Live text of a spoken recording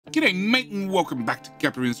G'day mate and welcome back to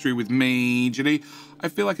Capital Industry with me, Diggy. I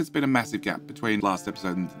feel like it's been a massive gap between last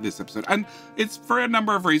episode and this episode, and it's for a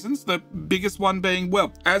number of reasons. The biggest one being,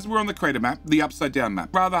 well, as we're on the crater map, the upside down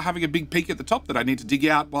map, rather having a big peak at the top that I need to dig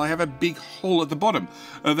out while I have a big hole at the bottom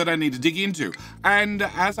that I need to dig into. And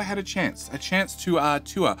as I had a chance to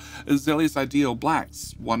tour Zelius Ideal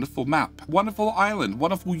Black's wonderful map, wonderful island,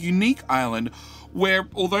 wonderful unique island, where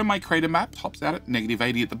although my crater map tops out at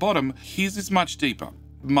 -80 at the bottom, his is much deeper.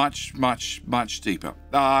 Much deeper.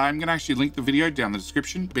 I'm going to actually link the video down in the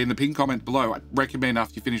description, be in the pinned comment below. I recommend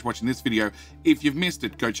after you finish watching this video, if you've missed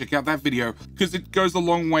it, go check out that video, because it goes a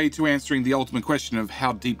long way to answering the ultimate question of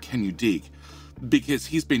how deep can you dig? Because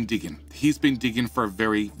he's been digging. He's been digging for a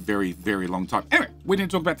very long time. Anyway, we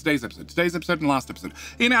didn't talk about today's episode and last episode.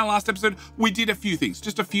 In our last episode, we did a few things,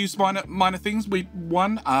 just a few minor things. We,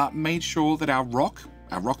 made sure that our rock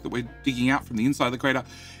that we're digging out from the inside of the crater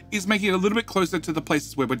is making it a little bit closer to the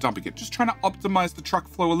places where we're dumping it. Just trying to optimize the truck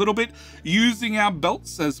flow a little bit, using our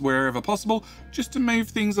belts as wherever possible, just to move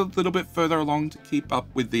things a little bit further along to keep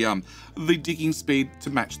up with the digging speed to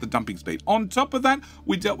match the dumping speed. On top of that,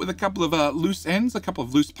 we dealt with a couple of loose ends, a couple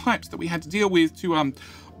of loose pipes that we had to deal with to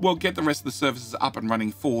well, get the rest of the services up and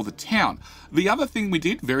running for the town. The other thing we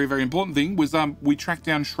did, very important thing, was we tracked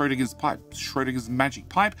down Schrodinger's pipe, Schrodinger's magic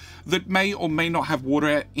pipe that may or may not have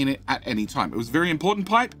water in it at any time. It was a very important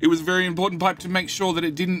pipe. It was a very important pipe to make sure that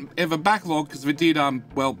it didn't ever backlog, because if it did,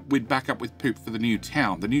 well, we'd back up with poop for the new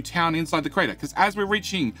town inside the crater. Because as we're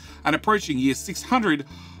reaching and approaching year 600,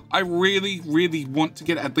 I really want to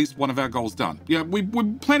get at least one of our goals done. Yeah, we're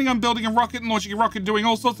planning on building a rocket and launching a rocket, doing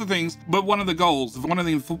all sorts of things, but one of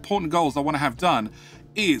the important goals I want to have done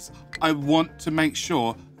is I want to make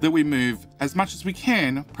sure that we move as much as we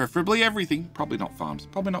can, preferably everything, probably not farms,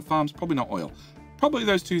 probably not oil. Probably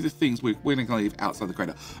those two things we're going to leave outside the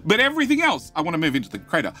crater. But everything else, I want to move into the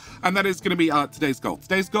crater. And that is going to be today's goal.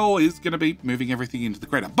 Today's goal is going to be moving everything into the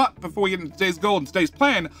crater. But before we get into today's goal and today's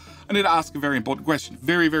plan, I need to ask a very important question.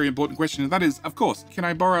 Very important question. And that is, of course, can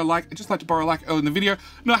I borrow a like? I'd just like to borrow a like early in the video.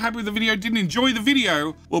 Not happy with the video, didn't enjoy the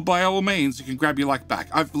video? Well, by all means, you can grab your like back.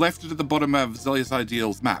 I've left it at the bottom of Zelius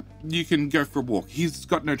Ideal's map. You can go for a walk. He's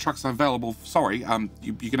got no trucks available. Sorry,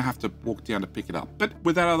 you're going to have to walk down to pick it up. But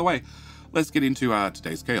with that out of the way, let's get into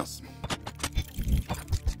today's chaos.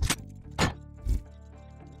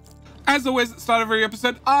 As always at the start of every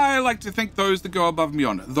episode, I like to thank those that go above and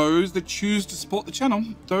beyond, those that choose to support the channel,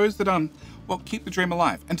 those that well, keep the dream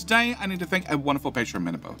alive. And today I need to thank a wonderful Patreon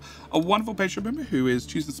member, who is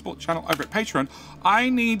choosing to support the channel over at Patreon. I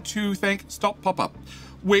need to thank Stop Pop-Up,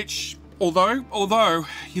 which, although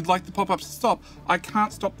you'd like the pop-ups to stop, I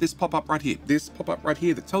can't stop this pop-up right here. This pop-up right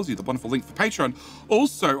here that tells you the wonderful link for Patreon.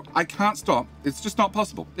 Also, I can't stop. It's just not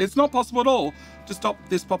possible. It's not possible at all to stop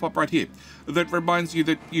this pop-up right here that reminds you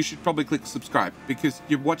that you should probably click subscribe, because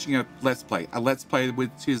you're watching a Let's Play,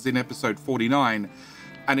 which is in episode 49.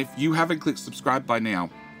 And if you haven't clicked subscribe by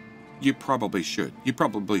now, you probably should.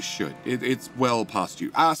 It's well past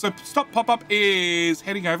you. So Stop Pop-Up is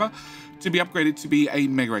heading over to be upgraded to be a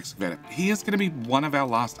mega excavator. He is going to be one of our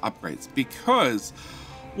last upgrades because,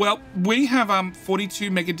 well, we have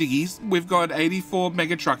 42 mega diggies, we've got 84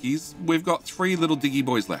 mega truckies, we've got 3 little diggy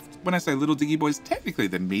boys left. When I say little diggy boys, technically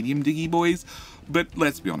they're medium diggy boys, but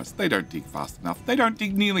let's be honest, they don't dig fast enough. They don't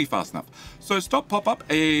dig nearly fast enough. So Stop Pop-Up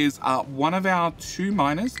is one of our 2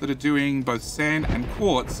 miners that are doing both sand and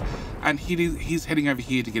quartz, and he's heading over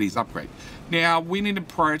here to get his upgrade. Now, we need to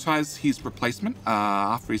prioritize his replacement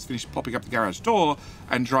after he's finished popping up the garage door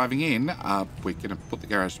and driving in. We're going to put the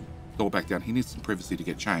garage door back down. He needs some privacy to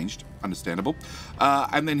get changed, understandable.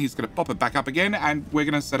 And then he's going to pop it back up again, and we're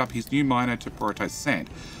going to set up his new miner to prioritize sand,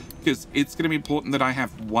 because it's going to be important that I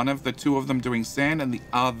have one of the 2 of them doing sand and the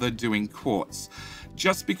other doing quartz.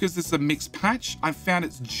 Just because this is a mixed patch, I've found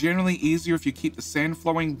it's generally easier if you keep the sand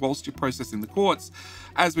flowing whilst you're processing the quartz.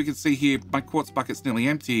 As we can see here, my quartz bucket's nearly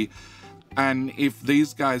empty. And if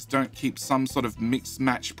these guys don't keep some sort of mixed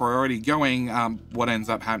match priority going, what ends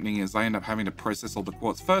up happening is I end up having to process all the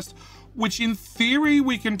quartz first, which in theory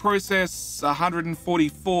we can process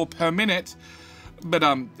 144 per minute, but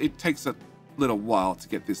it takes a little while to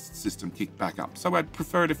get this system kicked back up. So I'd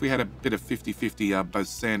prefer it if we had a bit of 50-50 both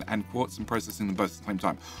sand and quartz and processing them both at the same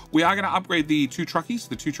time. We are going to upgrade the 2 truckies.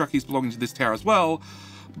 The 2 truckies belonging to this tower as well.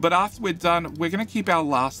 But after we're done, we're going to keep our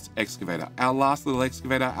last excavator, our last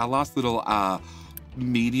little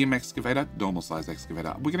medium excavator, normal size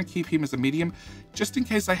excavator. We're going to keep him as a medium, just in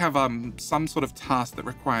case I have some sort of task that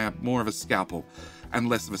require more of a scalpel and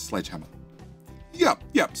less of a sledgehammer.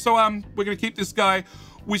 Yep. So we're going to keep this guy.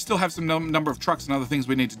 We still have some number of trucks and other things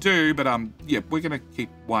we need to do, but yeah, we're gonna keep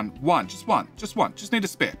just one. Just need a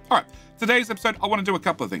spare. All right, today's episode, I want to do a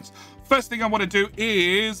couple of things. First thing I want to do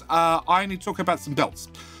is I need to talk about some belts.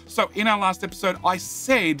 So in our last episode, I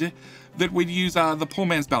said that we'd use the poor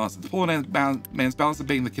man's balancer. The poor man's balancer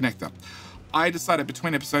being the connector. I decided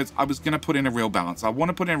between episodes I was going to put in a real balancer. I want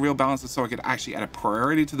to put in a real balancer so I could actually add a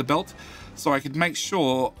priority to the belt, so I could make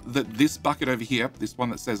sure that this bucket over here, this one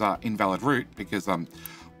that says invalid route, because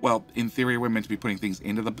well, in theory we're meant to be putting things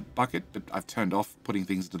into the bucket, but I've turned off putting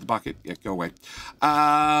things into the bucket. Yeah, go away.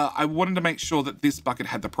 I wanted to make sure that this bucket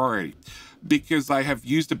had the priority, because I have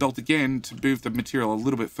used a belt again to move the material a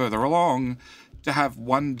little bit further along, to have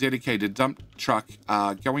one dedicated dump truck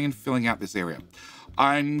going and filling out this area.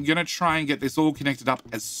 I'm going to try and get this all connected up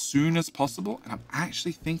as soon as possible, and I'm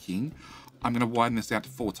actually thinking I'm going to widen this out to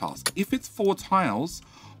 4 tiles. If it's 4 tiles,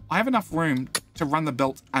 I have enough room to run the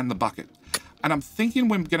belt and the bucket. And I'm thinking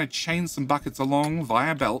we're going to chain some buckets along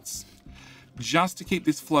via belts just to keep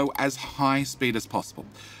this flow as high speed as possible.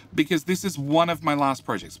 Because this is one of my last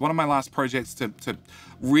projects. One of my last projects to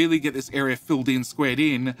really get this area filled in, squared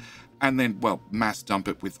in, and then, well, mass dump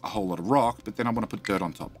it with a whole lot of rock, but then I want to put dirt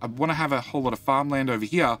on top. I want to have a whole lot of farmland over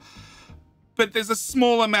here, but there's a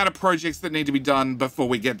small amount of projects that need to be done before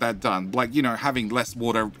we get that done. Like, you know, having less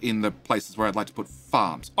water in the places where I'd like to put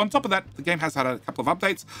farms. On top of that, the game has had a couple of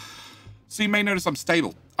updates, so you may notice I'm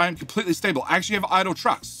stable. I am completely stable. I actually have idle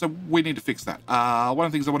trucks, so we need to fix that. One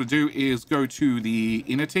of the things I want to do is go to the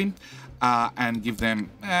inner team and give them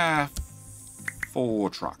 4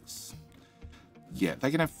 trucks. Yeah,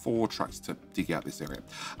 they can have 4 trucks to dig out this area.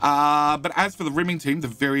 But as for the rimming team, the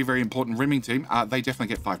very, very important rimming team, they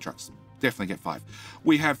definitely get 5 trucks. Definitely get 5.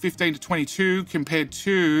 We have 15 to 22 compared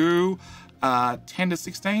to 10 to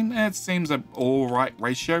 16. It seems an all right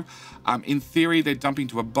ratio. In theory, they're dumping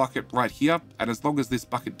to a bucket right here, and as long as this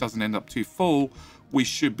bucket doesn't end up too full, we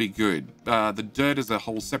should be good. The dirt is a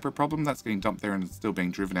whole separate problem. That's getting dumped there and it's still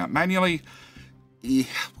being driven out manually. Yeah,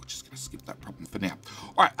 we're just going to skip that problem for now.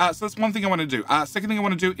 All right, so that's one thing I want to do. Second thing I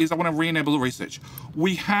want to do is I want to re-enable research.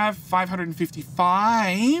 We have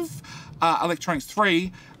 555 electronics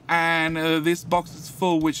 3, and this box is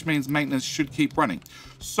full, which means maintenance should keep running.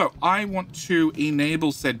 So I want to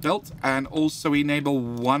enable said belt and also enable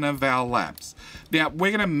one of our labs. Now,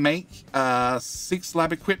 we're going to make 6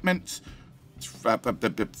 lab equipment, 4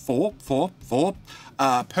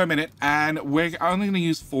 per minute, and we're only going to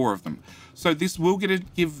use 4 of them. So this will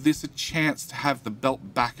give this a chance to have the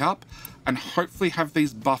belt back up and hopefully have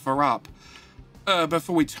these buffer up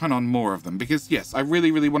before we turn on more of them. Because yes, I really,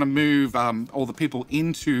 really want to move all the people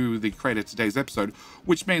into the creator today's episode,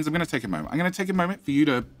 which means I'm going to take a moment. I'm going to take a moment for you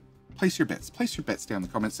to place your bets. Place your bets down in the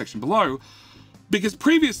comment section below. Because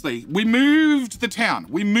previously, we moved the town.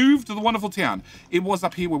 We moved to the wonderful town. It was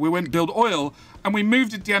up here where we went to build oil, and we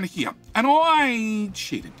moved it down to here. And I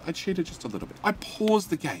cheated. I cheated just a little bit. I paused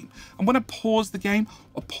the game. And when I paused the game,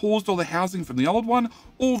 I paused all the housing from the old one,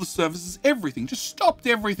 all the services, everything. Just stopped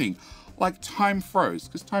everything. Like time froze,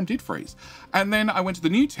 because time did freeze. And then I went to the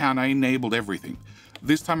new town, I enabled everything.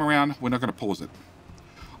 This time around, we're not going to pause it.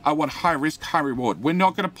 I want high risk, high reward. We're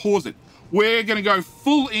not going to pause it. We're going to go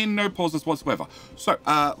full in, no pauses whatsoever. So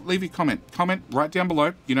leave your comment right down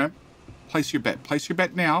below, you know, place your bet. Place your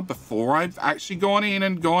bet now before I've actually gone in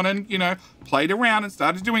and you know, played around and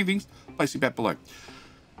started doing things. Place your bet below.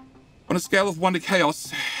 On a scale of 1 to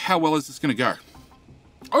chaos, how well is this going to go?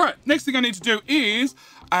 All right, next thing I need to do is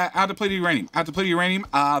our depleted uranium. Our depleted uranium,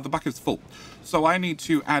 the bucket's full. So I need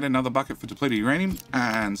to add another bucket for depleted uranium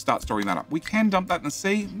and start storing that up. We can dump that in the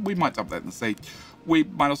sea. We might dump that in the sea. We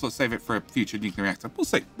might also save it for a future nuclear reactor. We'll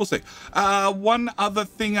see. We'll see. One other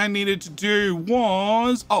thing I needed to do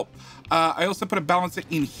was... I also put a balancer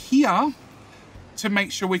in here to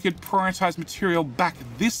make sure we could prioritize material back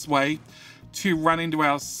this way to run into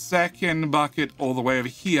our second bucket all the way over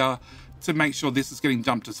here to make sure this is getting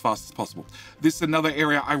dumped as fast as possible. This is another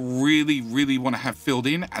area I really, really want to have filled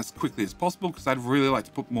in as quickly as possible because I'd really like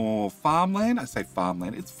to put more farmland. I say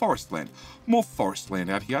farmland, it's forest land. More forest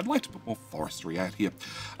land out here. I'd like to put more forestry out here.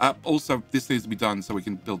 Also, this needs to be done so we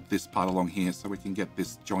can build this part along here so we can get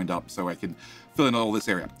this joined up so I can fill in all this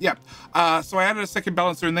area. Yeah, so I added a second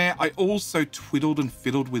balancer in there. I also twiddled and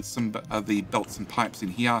fiddled with some of the belts and pipes in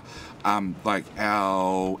here, like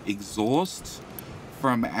our exhaust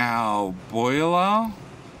from our boiler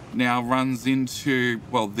now runs into,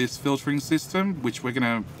 well, this filtering system, which we're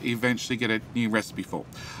going to eventually get a new recipe for.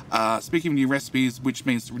 Speaking of new recipes, which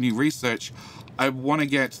means new research, I want to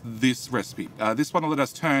get this recipe. This one will let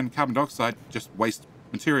us turn carbon dioxide, just waste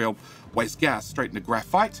material, waste gas, straight into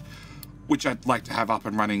graphite. which I'd like to have up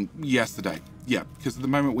and running yesterday. Yeah, because at the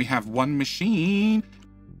moment we have one machine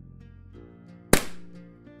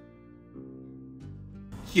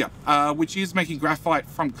here, which is making graphite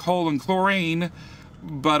from coal and chlorine,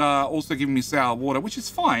 but also giving me sour water, which is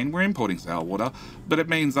fine. We're importing sour water, but it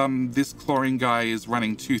means this chlorine guy is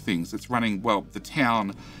running two things. It's running, well, the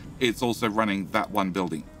town. It's also running that one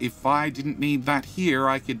building. If I didn't need that here,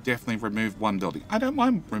 I could definitely remove one building. I don't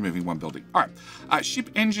mind removing one building. All right,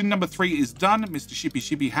 ship engine number 3 is done. Mr.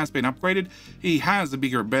 Shippy has been upgraded. He has a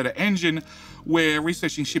bigger and better engine. We're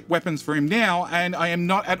researching ship weapons for him now, and I am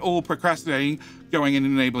not at all procrastinating going and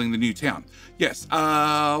enabling the new town. Yes,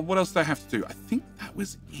 what else do I have to do? I think that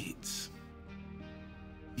was it.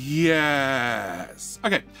 Yes.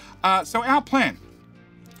 Okay, so our plan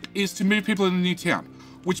is to move people in the new town,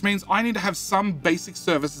 which means I need to have some basic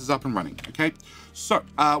services up and running, okay? So,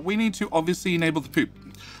 we need to obviously enable the poop.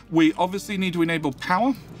 We obviously need to enable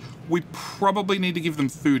power. We probably need to give them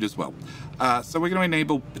food as well. So we're gonna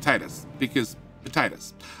enable potatoes, because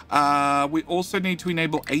potatoes. We also need to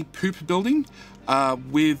enable a poop building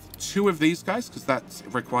with 2 of these guys, because that's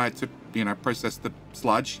required to, you know, process the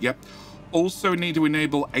sludge, yep. Also need to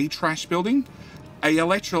enable a trash building, a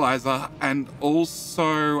electrolyzer, and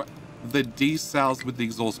also the desals with the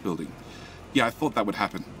exhaust building. Yeah, I thought that would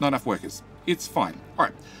happen. Not enough workers. It's fine. All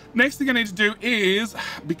right. Next thing I need to do is,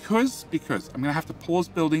 because I'm going to have to pause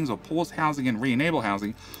buildings or pause housing and re-enable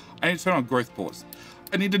housing, I need to turn on growth pause.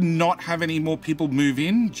 I need to not have any more people move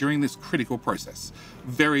in during this critical process.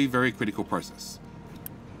 Very, very critical process.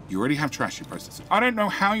 You already have trash processing. I don't know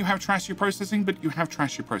how you have trash processing, but you have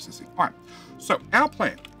trash processing. All right. So our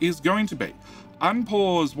plan is going to be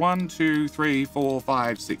unpause 1, 2, 3, 4,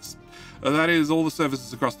 5, 6. That is all the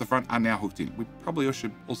services across the front are now hooked in. We probably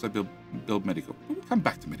should also build medical. We'll come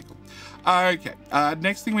back to medical. Okay,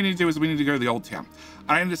 next thing we need to do is we need to go to the old town.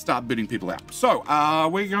 I need to start booting people out. So,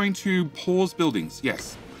 we're going to pause buildings,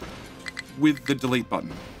 yes, with the delete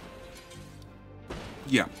button.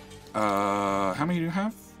 Yeah. How many do you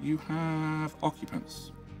have? You have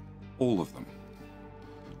occupants. All of them.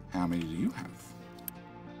 How many do you have?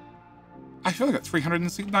 I feel like I got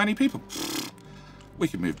 390 people. We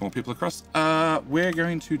can move more people across. We're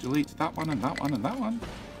going to delete that one and that one and that one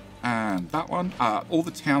and that one. All the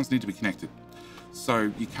towns need to be connected.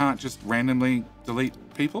 So you can't just randomly delete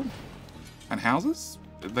people and houses.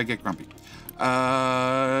 They get grumpy.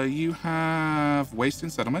 You have waste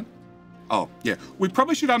and settlement. Oh, yeah. We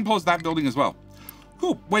probably should unpause that building as well.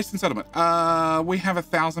 Cool. Waste and settlement. We have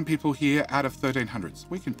 1,000 people here out of 1,300. So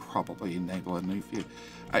we can probably enable a new few.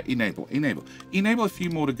 Enable a few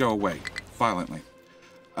more to go away violently.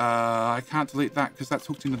 I can't delete that because that's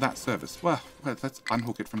hooked into that service. Well, let's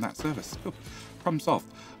unhook it from that service. Cool. Problem solved.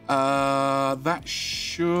 That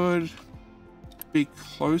should be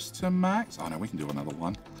close to max. Oh no, we can do another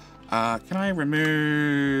one. Can I remove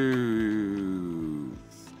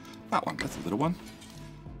that one? That's a little one.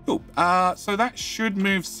 Cool. So that should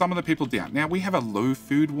move some of the people down. Now we have a low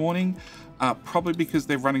food warning, probably because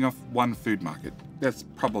they're running off one food market. That's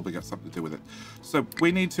probably got something to do with it. So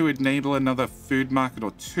we need to enable another food market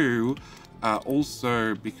or 2.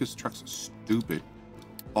 Also, because trucks are stupid.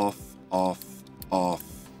 Off, and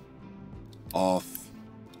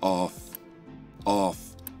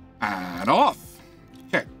off.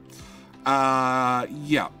 Okay.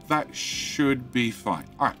 Yeah, that should be fine.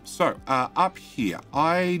 All right, so up here,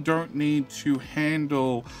 I don't need to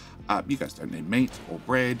handle, you guys don't need meat or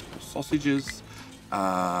bread or sausages.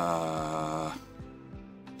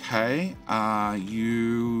 Okay,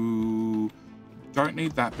 you don't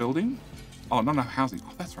need that building. Oh, not enough housing.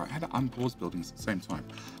 Oh, that's right. I had to unpause buildings at the same time.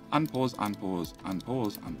 Unpause.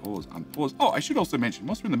 Oh, I should also mention,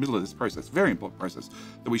 whilst we're in the middle of this process, very important process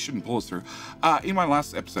that we shouldn't pause through. In my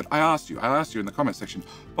last episode, I asked you in the comment section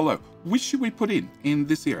below, which should we put in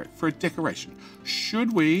this area for a decoration?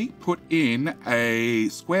 Should we put in a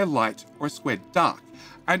square light or a square dark?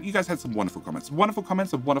 And you guys had some wonderful comments and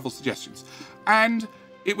wonderful suggestions. And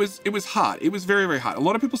it was hard. It was very, very hard. A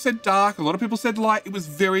lot of people said dark. A lot of people said light. It was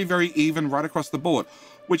very, very even right across the board,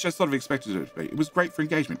 which I sort of expected it to be. It was great for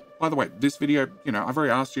engagement. By the way, this video, you know, I've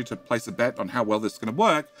already asked you to place a bet on how well this is going to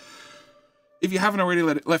work. If you haven't already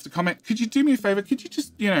left a comment, could you do me a favor? Could you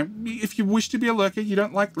just, you know, if you wish to be a lurker, you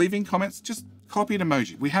don't like leaving comments, just copy an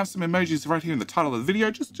emoji. We have some emojis right here in the title of the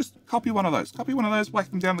video. Just copy one of those. Copy one of those,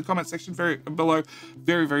 whack them down in the comment section below.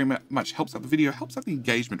 Very, very much helps out the video, helps out the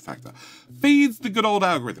engagement factor, feeds the good old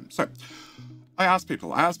algorithm. So I asked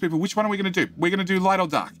people, which one are we going to do? We're going to do light or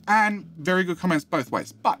dark, and very good comments both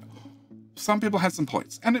ways. But some people had some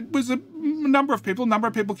points. And it was a number of people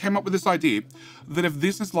came up with this idea that if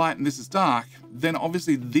this is light and this is dark, then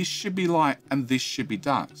obviously this should be light and this should be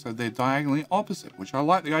dark. So they're diagonally opposite, which I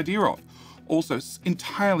like the idea of. Also,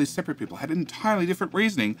 entirely separate people had entirely different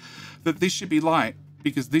reasoning that this should be light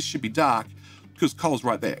because this should be dark because coal's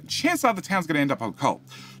right there. Chances are the town's going to end up on coal.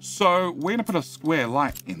 So we're going to put a square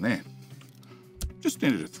light in there. Just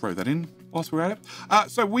needed to throw that in whilst we're at it.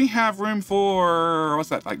 So we have room for, what's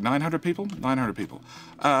that, like 900 people? 900 people.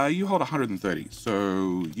 You hold 130.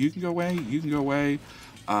 So you can go away, you can go away.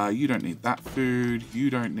 You don't need that food. You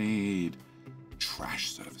don't need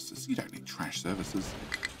trash services. You don't need trash services.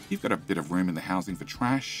 You've got a bit of room in the housing for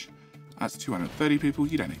trash. That's 230 people.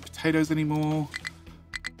 You don't need potatoes anymore.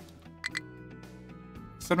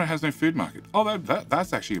 Settlement has no food market. Oh,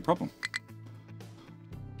 that's actually a problem.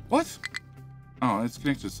 What? Oh, it's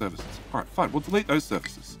connected to services. All right, fine. We'll delete those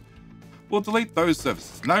services. We'll delete those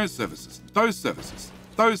services, those services, those services,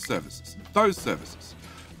 those services, those services.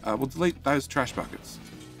 We'll delete those trash buckets.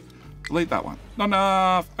 Delete that one. Not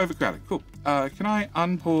enough. Overcrowded. Cool. Can I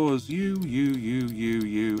unpause you,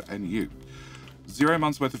 and you? 0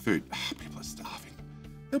 months worth of food. People are starving.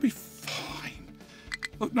 They'll be fine.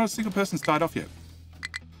 Look, not a single person's died off yet.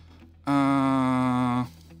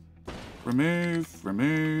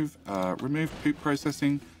 Remove poop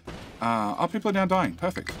processing. Oh, people are now dying.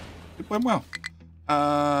 Perfect. It went well.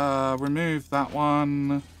 Remove that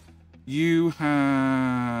one. You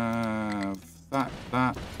have that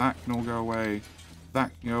can all go away.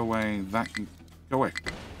 That can go away. That can go away.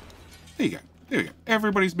 There you go. There we go.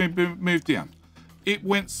 Everybody's moved down. It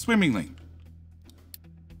went swimmingly.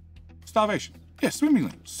 Starvation. Yeah,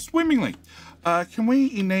 swimmingly. Swimmingly. Can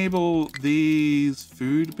we enable these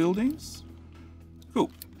food buildings? Cool.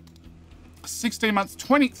 16 months,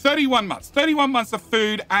 31 months. 31 months of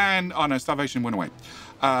food and, oh no, starvation went away.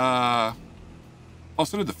 Oh,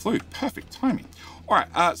 so did the flu. Perfect timing. All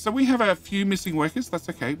right, so we have a few missing workers. That's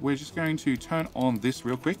okay. We're just going to turn on this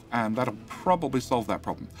real quick and that'll probably solve that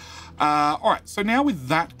problem. All right, so now with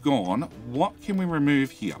that gone, what can we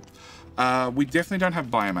remove here? We definitely don't have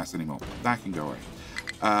biomass anymore. That can go away.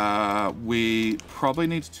 We probably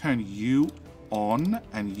need to turn you on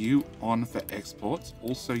and you on for exports.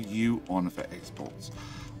 Also you on for exports,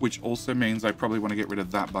 which also means I probably want to get rid of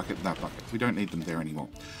that bucket, that bucket. We don't need them there anymore.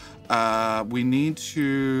 We need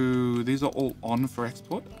to, these are all on for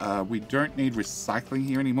export. We don't need recycling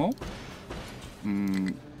here anymore.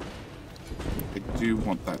 I do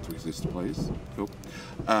want that to exist, please. Cool.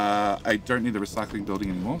 I don't need the recycling building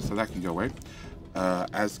anymore, so that can go away.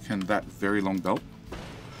 As can that very long belt.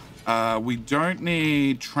 We don't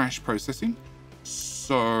need trash processing,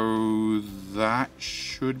 so that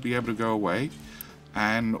should be able to go away.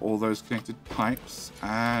 And all those connected pipes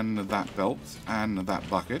and that belt and that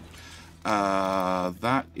bucket.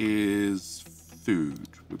 That is food.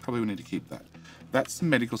 We probably need to keep that. That's some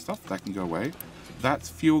medical stuff. That can go away. That's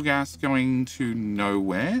fuel gas going to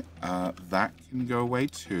nowhere. That can go away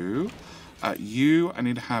too. I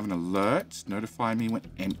need to have an alert. Notify me when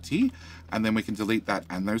empty. And then we can delete that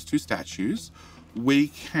and those two statues. We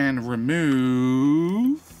can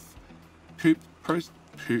remove poop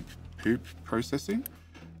processing.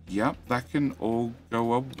 Yep, that can all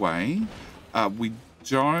go away. We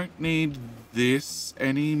don't need this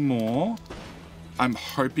anymore. I'm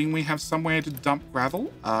hoping we have somewhere to dump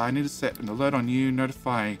gravel. I need to set an alert on you,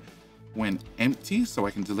 notify when empty, so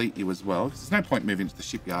I can delete you as well. Because there's no point moving to the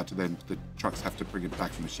shipyard to then the trucks have to bring it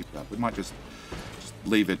back from the shipyard. We might just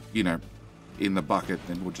leave it, you know, in the bucket,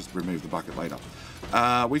 then we'll just remove the bucket later.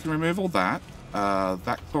 We can remove all that.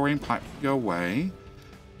 That chlorine pipe can go away.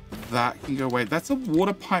 That can go away. That's a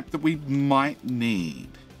water pipe that we might need.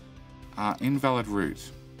 Invalid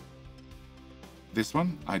route. This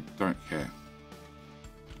one, I don't care.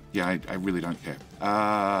 Yeah, I really don't care.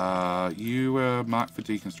 You are marked for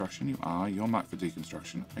deconstruction. You are. You're marked for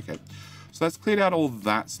deconstruction. Okay. So that's cleared out all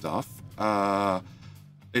that stuff.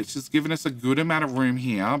 It's just given us a good amount of room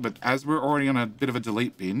here, but as we're already on a bit of a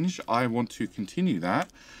delete binge, I want to continue that.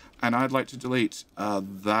 And I'd like to delete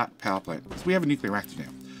that power plant, because we have a nuclear reactor now.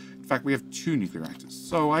 In fact, we have 2 nuclear reactors.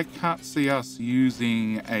 So I can't see us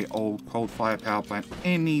using a old coal-fired power plant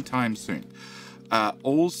anytime soon.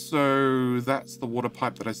 Also, that's the water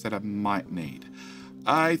pipe that I said I might need.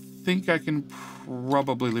 I think I can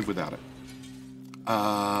probably live without it.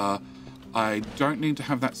 I don't need to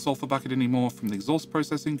have that sulfur bucket anymore from the exhaust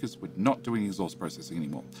processing because we're not doing exhaust processing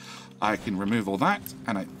anymore. I can remove all that,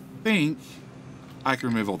 and I think I can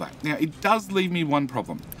remove all that. Now, it does leave me one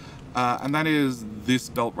problem, and that is this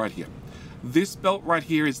belt right here. This belt right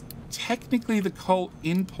here is technically the coal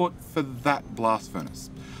input for that blast furnace.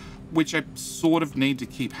 which I sort of need to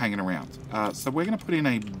keep hanging around. So we're going to put in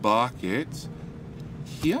a bucket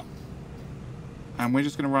here. And we're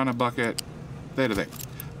just going to run a bucket there to there.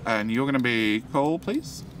 And you're going to be coal,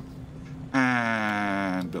 please.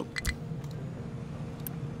 And build.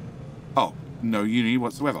 Oh, no unity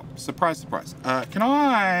whatsoever. Surprise, surprise. Can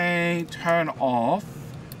I turn off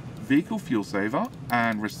vehicle fuel saver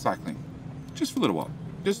and recycling? Just for a little while.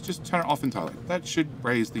 Just turn it off entirely. That should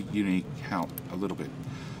raise the unity count a little bit.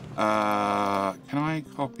 Can I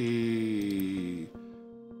copy...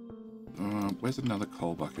 where's another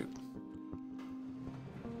coal bucket?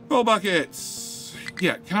 Coal buckets!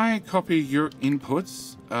 Yeah, can I copy your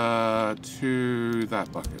inputs to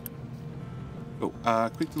that bucket? Oh,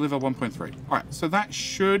 quick deliver 1.3. Alright, so that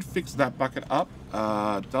should fix that bucket up.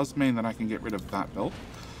 Does mean that I can get rid of that belt.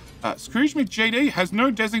 Scrooge McJD has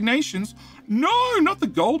no designations. No, not the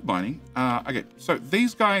gold mining. Okay, so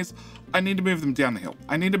these guys, I need to move them down the hill.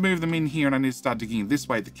 I need to move them in here and I need to start digging this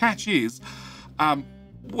way. The catch is,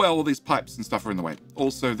 well, all these pipes and stuff are in the way.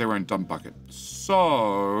 Also, their own dump bucket.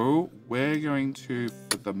 So, we're going to,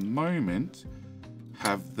 for the moment,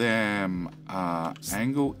 have them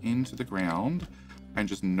angle into the ground and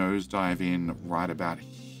just nosedive in right about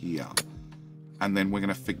here. And then we're going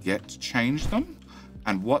to forget to change them.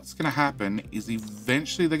 And what's going to happen is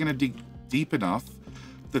eventually they're going to dig deep enough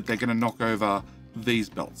that they're going to knock over these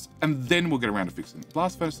belts. And then we'll get around to fixing them.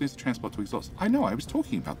 Blast furnace needs to transport to exhaust. I know, I was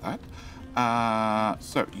talking about that.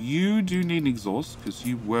 So you do need an exhaust because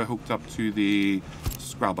you were hooked up to the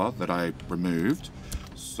scrubber that I removed.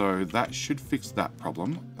 So that should fix that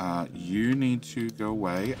problem. You need to go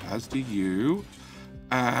away, as do you.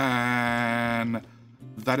 And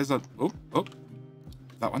that is a... Oh,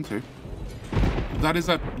 that one too. That is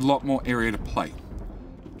a lot more area to play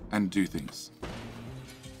and do things.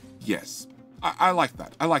 Yes, I like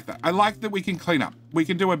that. I like that. I like that we can clean up. We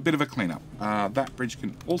can do a bit of a cleanup. That bridge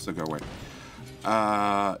can also go away.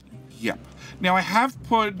 Yep. Now I have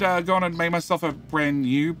gone and made myself a brand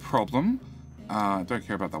new problem. Don't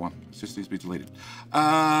care about that one. It just needs to be deleted.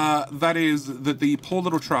 That is that the poor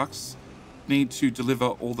little trucks need to deliver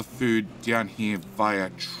all the food down here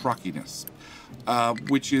via truckiness,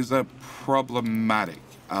 which is a problematic,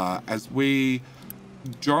 as we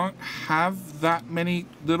don't have that many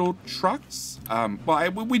little trucks.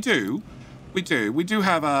 Well, we do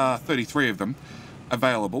have 33 of them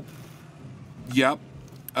available. Yep.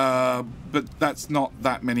 But that's not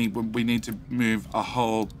that many when we need to move a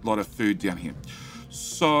whole lot of food down here.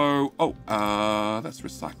 So, that's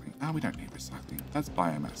recycling. We don't need recycling. That's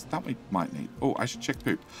biomass. That we might need. Oh, I should check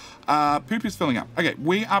poop. Poop is filling up. Okay,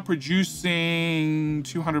 we are producing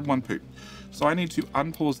 201 poop. So I need to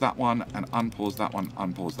unpause that one and unpause that one,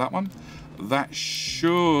 unpause that one. That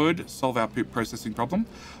should solve our poop processing problem.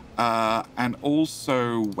 And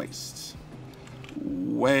also waste.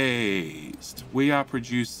 Waste. We are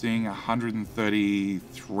producing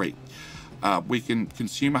 133. We can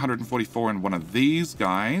consume 144 in one of these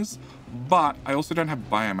guys, but I also don't have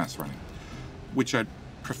biomass running, which I'd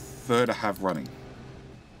prefer to have running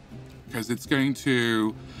because it's going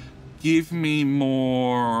to give me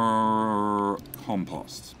more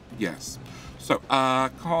compost. Yes. So,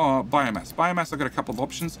 biomass. Biomass, I've got a couple of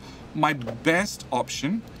options. My best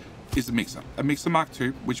option is a mixer Mark II,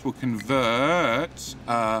 which will convert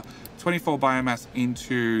 24 biomass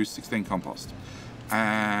into 16 compost.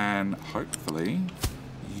 And hopefully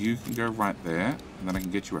you can go right there, and then I can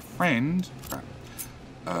get you a friend. Crap.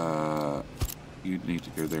 You need to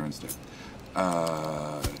go there instead.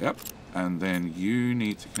 Yep. And then you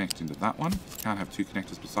need to connect into that one. Can't have two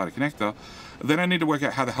connectors beside a connector. Then I need to work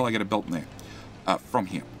out how the hell I get a belt in there from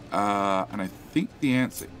here. And I think the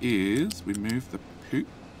answer is we move the poop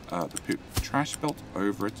trash belt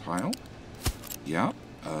over a tile. Yep.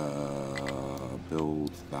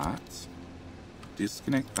 Build that.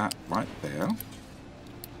 Disconnect that right there.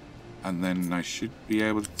 And then I should be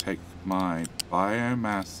able to take my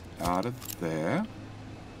biomass out of there.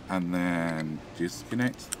 And then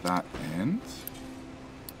disconnect that end.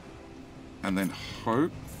 And then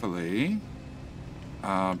hopefully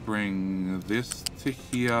bring this to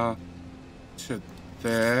here, to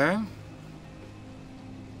there,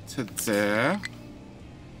 to there.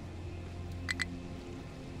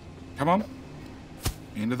 Come on.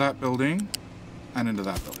 Into that building and into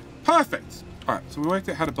that building. Perfect. All right, so we worked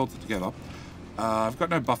out how to build it together. I've got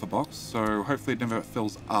no buffer box, so hopefully it never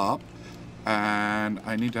fills up. And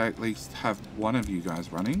I need to at least have one of you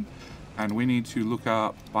guys running. And we need to look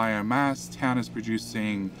up biomass. Town is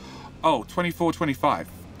producing, 24, 25.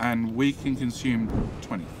 And we can consume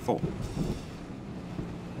 24.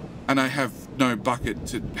 And I have no bucket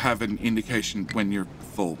to have an indication when you're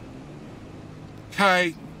full.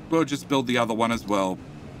 Okay, we'll just build the other one as well.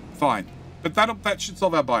 Fine. But that should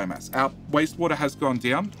solve our biomass. Our wastewater has gone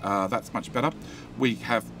down. That's much better. We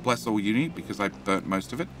have bless all uni because I burnt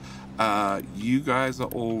most of it. You guys are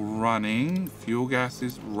all running. Fuel gas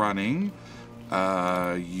is running.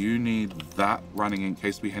 You need that running in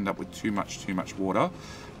case we end up with too much water.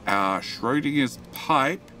 Our Schrodinger's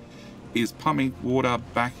pipe is pumping water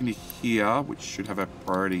back into here, which should have a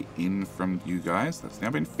priority in from you guys. That's now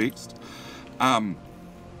been fixed.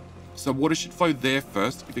 So water should flow there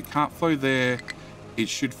first. If it can't flow there, it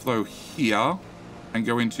should flow here and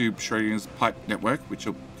go into Schrodinger's pipe network, which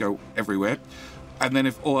will go everywhere. And then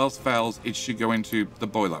if all else fails, it should go into the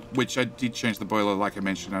boiler, which I did change the boiler, like I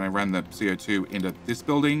mentioned, and I ran the CO2 into this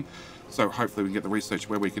building. So hopefully we can get the research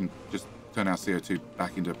where we can just turn our CO2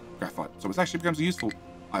 back into graphite. So it actually becomes a useful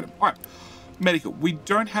item. All right, medical. We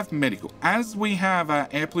don't have medical. As we have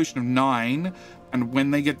air pollution of 9, and when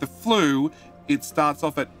they get the flu, it starts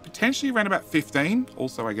off at potentially around about 15.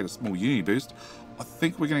 Also, I get a small uni boost. I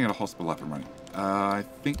think we're going to get a hospital up and running. I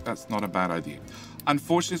think that's not a bad idea.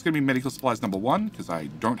 Unfortunately, it's going to be medical supplies number 1 because I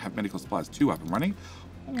don't have medical supplies 2 up and running.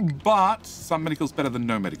 But some medical is better than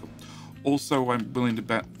no medical. Also, I'm willing to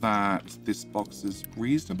bet that this box is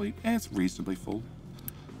reasonably... it's reasonably full.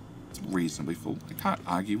 It's reasonably full. I can't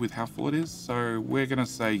argue with how full it is, so we're going to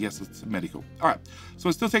say yes, it's medical. All right, so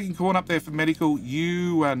we're still taking corn up there for medical.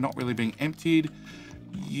 You are not really being emptied.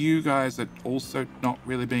 You guys are also not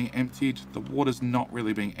really being emptied. The water's not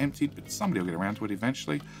really being emptied, but somebody will get around to it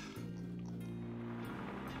eventually.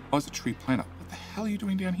 Oh, it's a tree planter. What the hell are you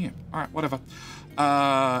doing down here? All right, whatever.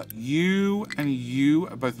 You and you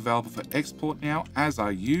are both available for export now, as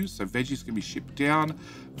are you. So veggies can be shipped down.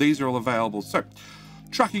 These are all available. So,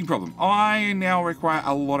 trucking problem. I now require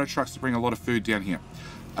a lot of trucks to bring a lot of food down here.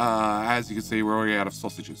 As you can see, we're already out of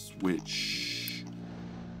sausages, which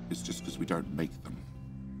is just because we don't make them.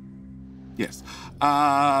 Yes.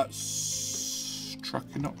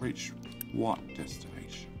 Truck cannot reach what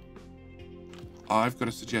destination? I've got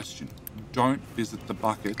a suggestion. Don't visit the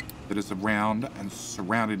bucket that is around and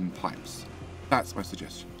surrounded in pipes. That's my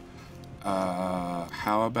suggestion.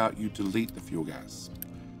 How about you delete the fuel gas?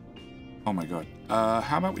 Oh my god.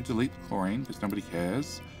 How about we delete the chlorine, because nobody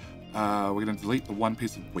cares. We're going to delete the 1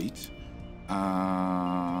 piece of wheat.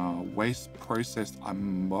 Waste processed.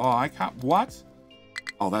 I can't. What?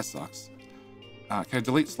 Oh, that sucks. Can I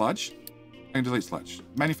delete sludge? I can delete sludge.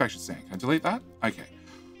 Manufactured sand. Can I delete that? Okay.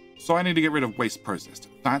 So I need to get rid of waste processed.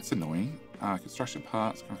 That's annoying. Construction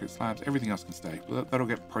parts, concrete slabs, everything else can stay. That'll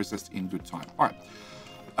get processed in good time. All right.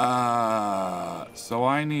 So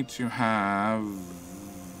I need to have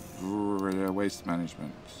waste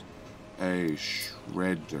management. A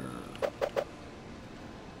shredder.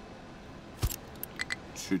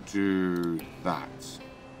 To do that.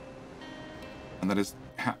 And that is...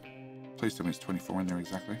 Please tell me it's 24 in there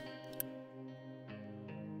exactly.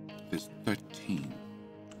 There's 13.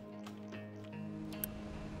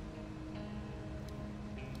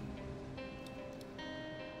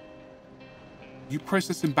 You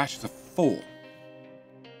process in batches of 4.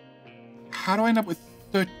 How do I end up with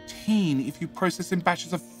 13 if you process in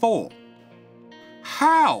batches of 4?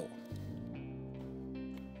 How?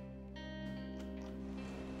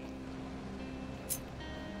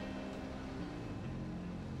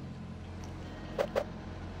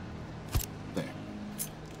 There.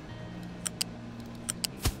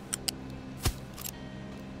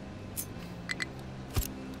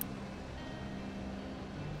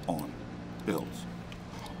 On. Build.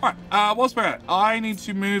 Alright, whilst we're at it, I need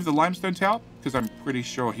to move the limestone tower, because I'm pretty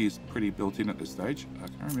sure he's pretty built in at this stage.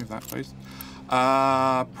 Can I remove that, please?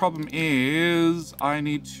 Problem is, I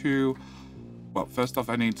need to... Well, first off,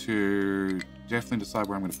 I need to definitely decide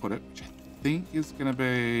where I'm going to put it, which I think is going to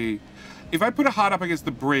be... If I put it hard up against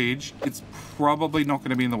the bridge, it's probably not going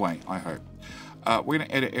to be in the way, I hope. We're going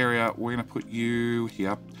to edit area. We're going to put you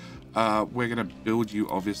here. We're going to build you,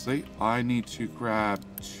 obviously. I need to grab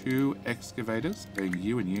 2 excavators, being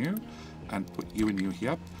you and you, and put you and you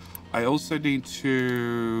here. I also need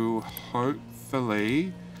to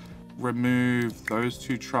hopefully remove those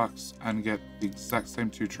 2 trucks and get the exact same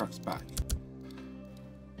 2 trucks back.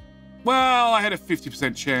 Well, I had a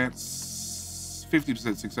 50% chance,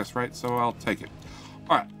 50% success rate, so I'll take it.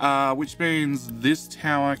 All right, which means this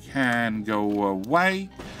tower can go away.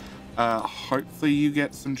 Hopefully you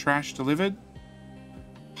get some trash delivered.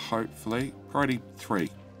 Hopefully. Priority 3.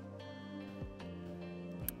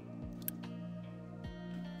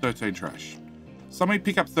 13 trash. Somebody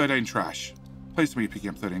pick up 13 trash. Please tell me you're picking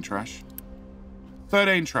up 13 trash.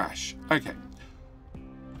 13 trash. Okay.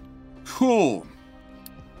 Cool.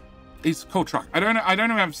 It's a cool truck. I don't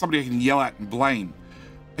know if somebody I can yell at and blame.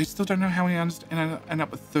 I still don't know how we end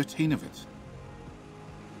up with 13 of it.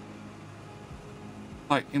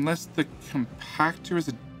 Like, unless the compactor is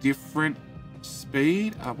a different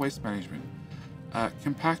speed. Waste management.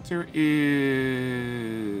 Compactor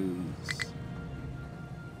is...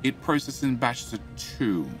 It processes in batches of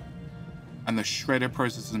 2. And the shredder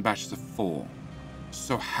processes in batches of 4.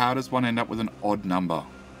 So how does one end up with an odd number?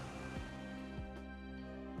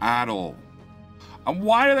 At all. And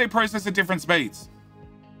why do they process at different speeds?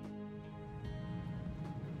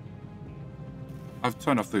 I've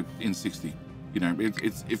turned off the in60. You know,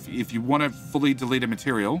 it's if you want to fully delete a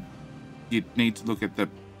material, you need to look at the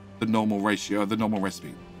normal ratio, the normal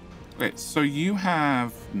recipe. Okay, so you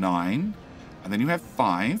have 9, and then you have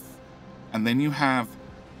 5, and then you have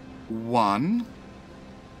 1,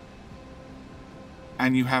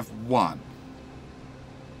 and you have 1.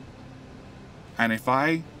 And if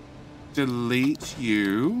I delete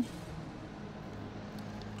you,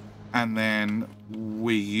 and then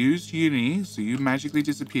we used uni, so you magically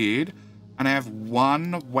disappeared, and I have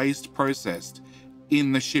 1 waste processed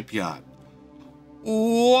in the shipyard.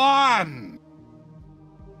 1!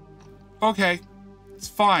 Okay, it's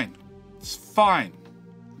fine. It's fine.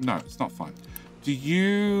 No, it's not fine. Do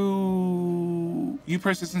you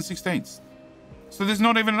process in 16ths? So there's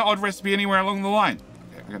not even an odd recipe anywhere along the line.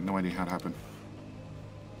 Okay, I got no idea how it happened.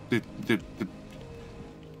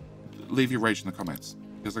 Leave your rage in the comments,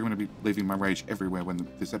 because I'm going to be leaving my rage everywhere when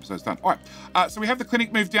this episode's done. All right, so we have the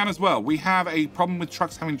clinic moved down as well. We have a problem with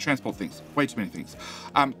trucks having to transport things, way too many things.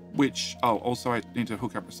 Also I need to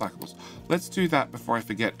hook up recyclables. Let's do that before I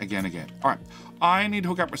forget again. All right, I need to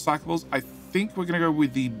hook up recyclables. I think we're going to go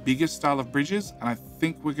with the biggest style of bridges, and I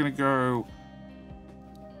think we're going to go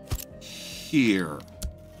here.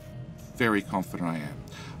 Very confident I am.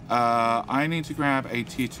 I need to grab a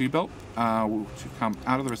tier 2 belt to come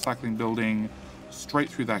out of the recycling building straight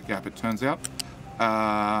through that gap, it turns out,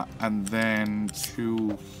 and then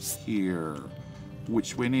to here,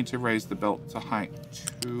 which we need to raise the belt to height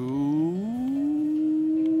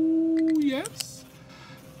 2, yes,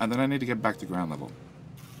 and then I need to get back to ground level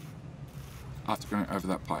after going over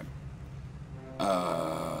that pipe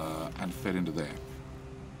and fed into there.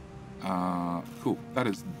 Cool, that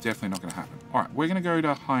is definitely not going to happen. All right, we're going to go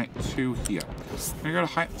to height 2 here. We're going to go to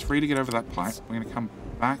height 3 to get over that pipe. We're going to come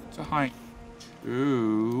back to height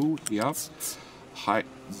 2 here, height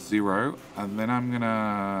 0, and then I'm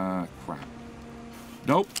gonna crap.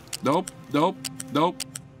 Nope.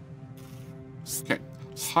 Okay,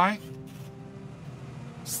 height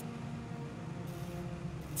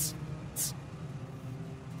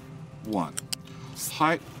 1,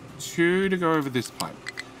 height 2 to go over this pipe,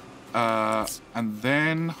 and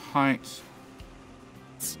then height.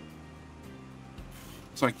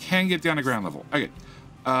 So I can get down to ground level. Okay.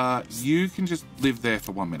 You can just live there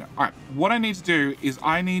for 1 minute. All right, what I need to do is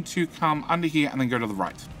I need to come under here and then go to the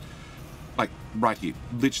right. Like, right here.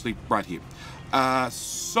 Literally right here.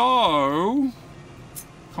 So...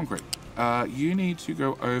 Concrete. You need to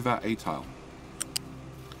go over a tile.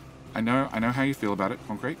 I know how you feel about it,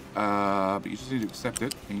 Concrete. But you just need to accept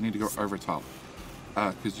it, and you need to go over a tile.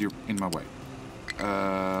 Because you're in my way.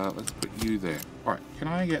 Let's put you there. All right, can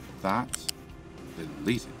I get that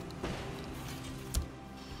deleted?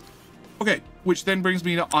 Okay, which then brings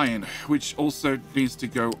me to iron, which also needs to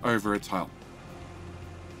go over a tile.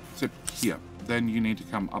 So here, then you need to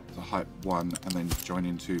come up to height 1 and then join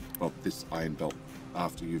into, well, this iron belt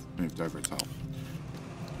after you've moved over a tile.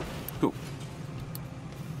 Cool.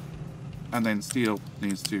 And then steel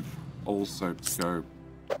needs to also go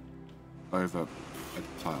over a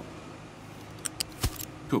tile.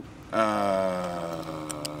 Cool.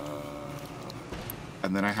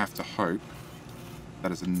 And then I have to hope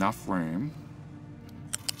that is enough room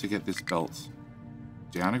to get this belt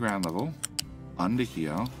down to ground level, under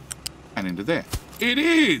here, and into there. It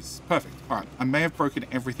is! Perfect. All right, I may have broken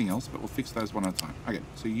everything else, but we'll fix those one at a time. Okay,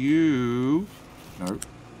 so you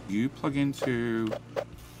plug into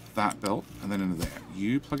that belt, and then into there.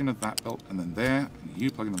 You plug into that belt, and then there, and you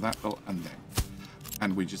plug into that belt, and there.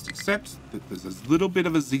 And we just accept that there's a little bit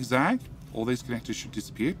of a zigzag. All these connectors should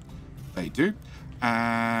disappear. They do.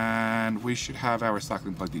 And we should have our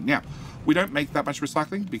recycling plugged in. Now, we don't make that much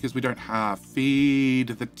recycling because we don't feed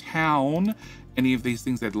the town any of these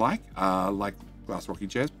things they'd like glass rocking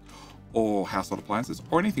chairs or household appliances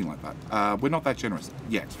or anything like that. We're not that generous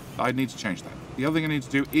yet. I need to change that. The other thing I need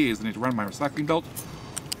to do is I need to run my recycling belt,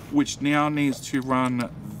 which now needs to run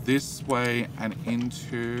this way and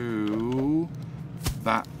into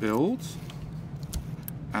that build.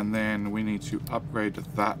 And then we need to upgrade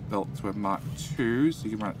that belt to a Mark II, so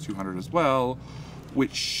you can run at 200 as well,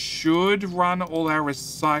 which should run all our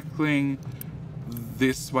recycling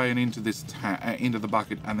this way and into this into the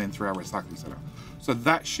bucket and then through our recycling center. So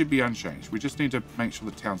that should be unchanged. We just need to make sure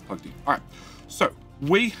the town's plugged in. All right, so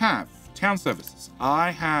we have town services.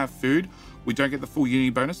 I have food. We don't get the full uni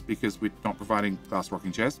bonus because we're not providing glass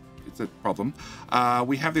rocking chairs. It's a problem.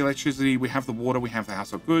 We have the electricity, we have the water, we have the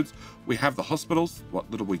household goods, we have the hospitals, what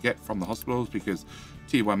little we get from the hospitals because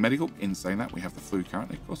tier 1 medical. In saying that, we have the flu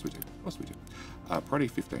currently. Of course we do. Of course we do. Priority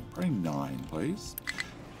 15. Priority 9, please.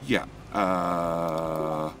 Yeah.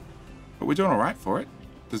 But we're doing all right for it.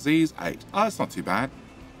 Disease 8. Oh, that's not too bad.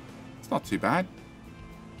 It's not too bad.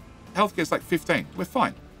 Healthcare's like 15. We're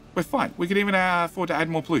fine. We're fine. We can even afford to add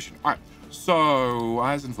more pollution. All right. So,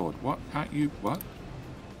 Eisenford. What? Can't you? What?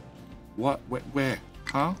 What? Where?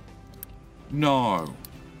 Huh? No.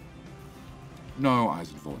 No,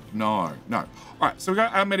 Eisenford. No. No. All right. So we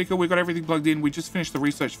got our medical. We've got everything plugged in. We just finished the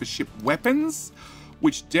research for ship weapons,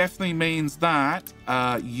 which definitely means that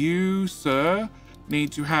you, sir,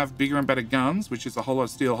 need to have bigger and better guns, which is a whole lot of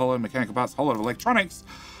steel, a whole lot of mechanical parts, a whole lot of electronics.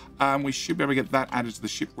 We should be able to get that added to the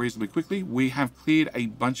ship reasonably quickly. We have cleared a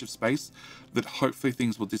bunch of space that hopefully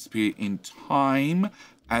things will disappear in time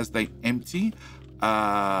as they empty.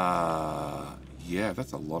 Yeah,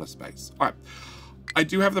 that's a lot of space. All right. I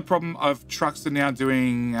do have the problem of trucks are now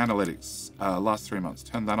doing analytics. Last 3 months.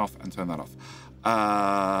 Turn that off and turn that off.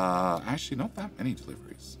 Actually, not that many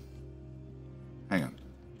deliveries. Hang on.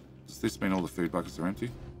 Does this mean all the food buckets are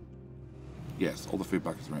empty? Yes, all the food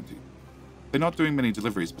buckets are empty. They're not doing many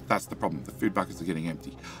deliveries, but that's the problem. The food buckets are getting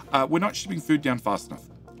empty. We're not shipping food down fast enough.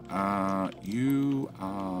 You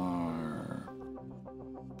are...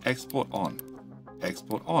 Export on.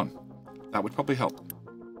 Export on. That would probably help.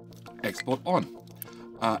 Export on.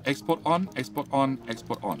 Export on, export on,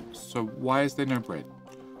 export on. So why is there no bread?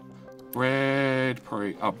 Bread,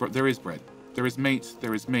 probably... Oh, there is bread. There is meat.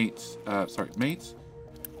 There is meat. Sorry, meat.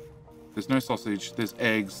 There's no sausage. There's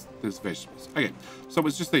eggs. There's vegetables. Okay, so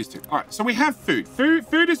it's just these two. All right, so we have food.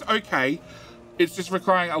 Food is okay. It's just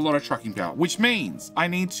requiring a lot of trucking power, which means I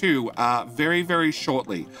need to, very, very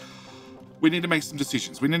shortly, we need to make some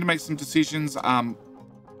decisions. We need to make some decisions.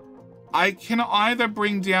 I can either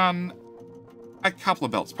bring down a couple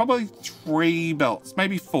of belts, probably 3 belts,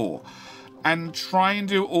 maybe 4, and try and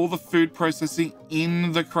do all the food processing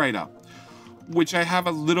in the crater, which I have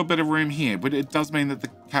a little bit of room here, but it does mean that the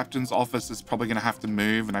captain's office is probably going to have to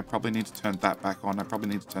move, and I probably need to turn that back on. I probably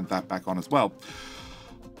need to turn that back on as well.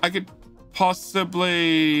 I could possibly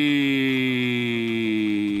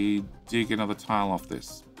dig another tile off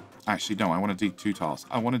this. Actually, no, I want to dig 2 tiles.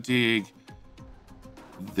 I want to dig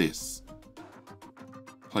this,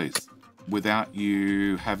 please, without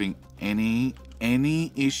you having any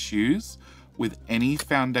issues with any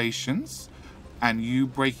foundations and you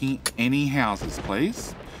breaking any houses,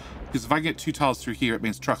 please. Because if I get 2 tiles through here, it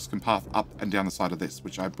means trucks can path up and down the side of this,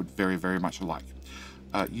 which I would very, very much like.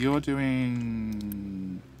 You're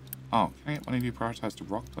doing... Oh, can I get one of you prioritized to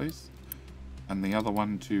rock, please? And the other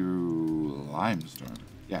one to limestone.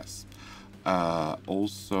 Yes.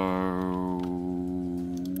 Also...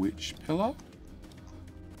 Which pillar?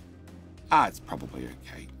 It's probably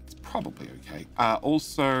okay. It's probably okay.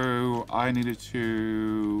 Also, I needed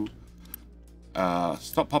to...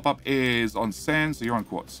 stop pop-up is on sand, so you're on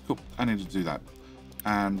quartz. Cool. I need to do that.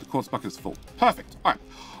 And the quartz bucket is full. Perfect. All right.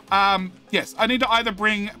 Yes, I need to either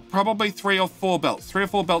bring probably 3 or 4 belts. 3 or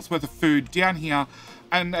 4 belts worth of food down here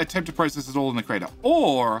and attempt to process it all in the crater.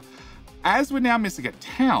 Or, as we're now missing a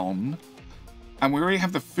town, and we already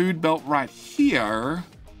have the food belt right here,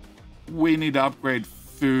 we need to upgrade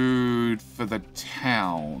food for the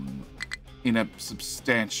town in a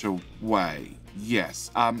substantial way.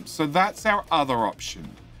 Yes. So that's our other option.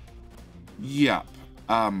 Yep.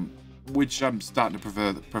 Which I'm starting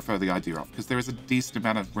to prefer the idea of, because there is a decent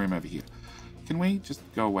amount of room over here. Can we just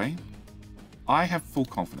go away? I have full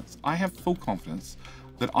confidence. I have full confidence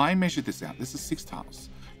that I measured this out. This is 6 tiles.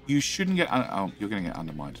 You shouldn't get... Oh, you're going to get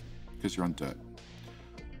undermined because you're on dirt.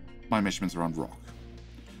 My measurements are on rock.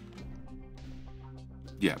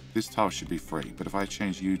 Yeah, this tile should be free. But if I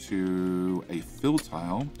change you to a fill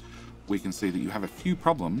tile, we can see that you have a few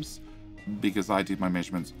problems because I did my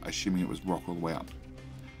measurements assuming it was rock all the way up.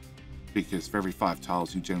 Because for every 5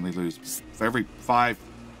 tiles, you generally lose... For every 5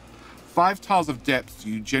 tiles of depth,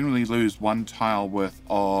 you generally lose 1 tile worth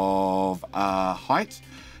of height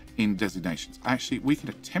in designations. Actually, we can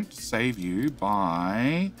attempt to save you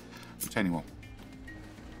by retaining wall.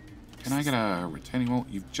 Can I get a retaining wall?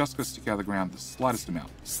 You've just got to stick out of the ground the slightest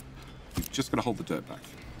amount. You've just got to hold the dirt back.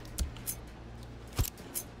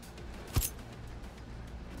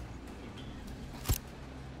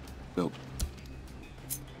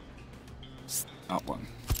 Up one.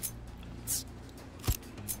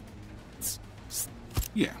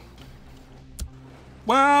 Yeah.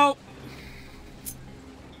 Well...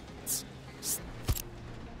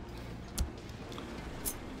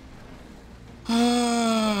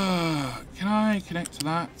 can I connect to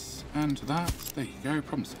that and to that? There you go.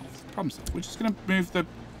 Problem solved. Problem solved. We're just going to move the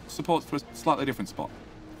supports to a slightly different spot.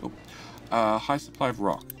 Cool. High supply of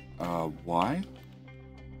rock. Why?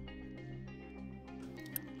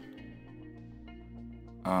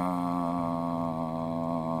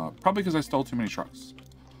 Probably because I stole too many trucks.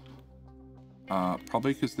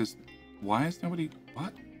 Probably because there's... Why is nobody...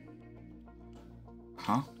 What?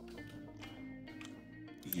 Huh?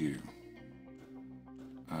 You.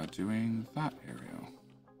 Doing that area.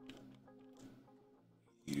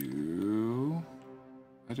 You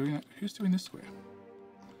are doing that. Who's doing this square?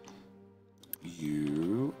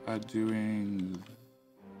 You are doing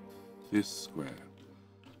this square.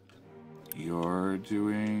 You're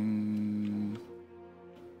doing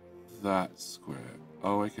that square.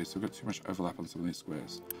 Oh, okay, so we've got too much overlap on some of these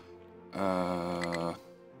squares.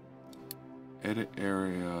 Edit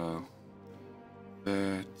area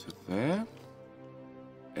there to there.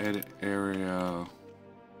 Edit area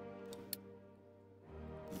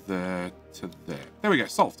there to there. There we go,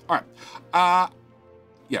 solved. All right.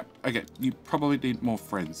 Yeah, okay. You probably need more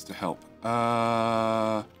friends to help.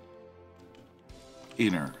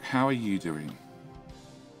 Inner, how are you doing?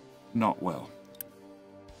 Not well.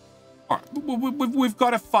 All right, we've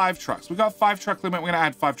got 5 trucks. We've got a 5 truck limit. We're going to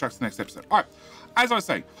add 5 trucks next episode. All right, as I was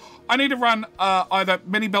saying, I need to run either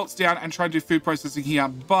many belts down and try and do food processing here,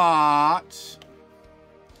 but...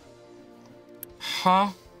 Huh?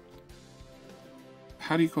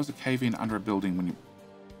 How do you cause a cave-in under a building when you...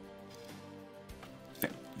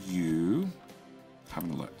 Okay, you have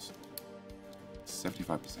an alert.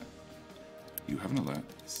 75%. You have an alert.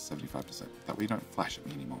 75%. That way you don't flash at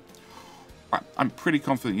me anymore. Alright, I'm pretty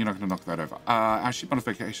confident you're not going to knock that over. Our ship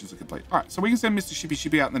modifications are complete. Alright, so we can send Mr. Shippy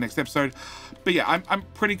Shippy out in the next episode. But yeah, I'm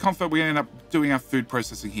pretty confident we're going to end up doing our food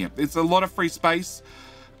processing here. It's a lot of free space.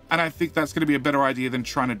 And I think that's going to be a better idea than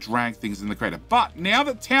trying to drag things in the crater. But now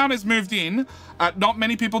that town has moved in, not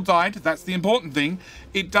many people died. That's the important thing.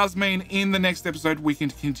 It does mean in the next episode, we can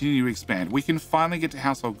continue to expand. We can finally get to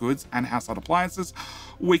household goods and household appliances.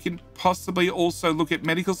 We can possibly also look at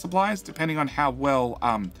medical supplies, depending on how well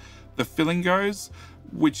the filling goes,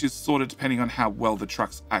 which is sort of depending on how well the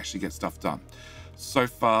trucks actually get stuff done. So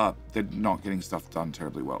far, they're not getting stuff done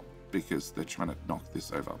terribly well because they're trying to knock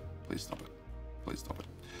this over. Please stop it. Please stop it.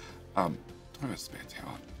 Do I have a spare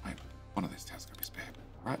tower? One of these towers got to be spare.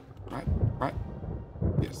 Right?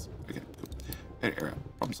 Yes. Okay, cool. Area.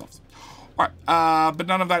 Problem solved. Alright, but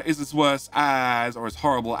none of that is as worse as, or as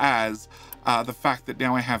horrible as, the fact that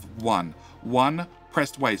now I have one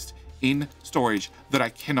pressed waste in storage that I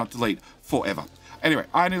cannot delete forever. Anyway,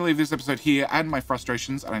 I need to leave this episode here and my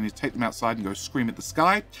frustrations, and I need to take them outside and go scream at the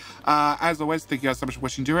sky. As always, thank you guys so much for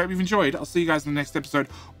watching. I hope you've enjoyed. I'll see you guys in the next episode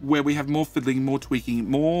where we have more fiddling, more tweaking,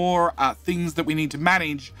 more things that we need to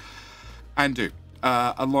manage and do,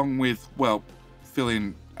 along with, well, fill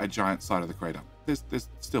in a giant side of the crater. There's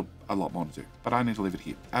still a lot more to do, but I need to leave it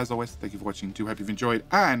here. As always, thank you for watching. Hope you've enjoyed,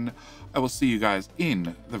 and I will see you guys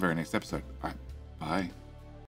in the very next episode. All right, bye.